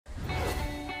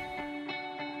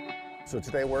So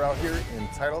today we're out here in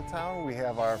Titletown. We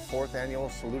have our 4th annual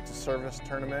Salute to Service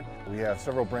tournament. We have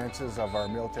several branches of our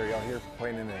military out here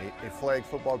playing in a flag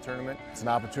football tournament. It's an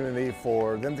opportunity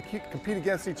for them to compete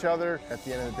against each other. At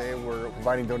the end of the day, we're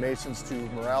providing donations to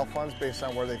morale funds based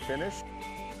on where they finish.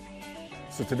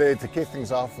 So today, to kick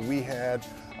things off, we had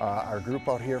our group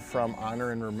out here from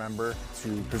Honor and Remember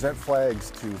to present flags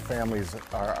to families,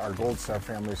 our Gold Star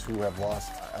families who have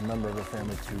lost a member of their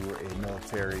family to a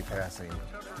military passing.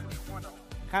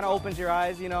 Kind of opens your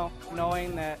eyes, you know,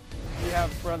 knowing that you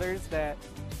have brothers that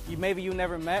maybe you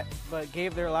never met, but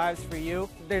gave their lives for you.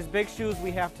 There's big shoes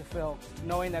we have to fill,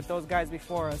 knowing that those guys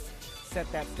before us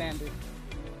set that standard.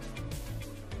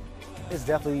 It's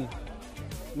definitely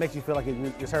makes you feel like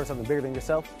you're serving something bigger than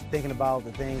yourself. Thinking about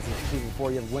the things that people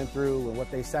before you went through and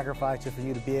what they sacrificed just for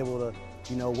you to be able to,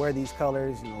 you know, wear these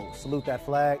colors, you know, salute that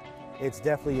flag. It's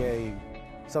definitely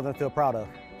something to feel proud of.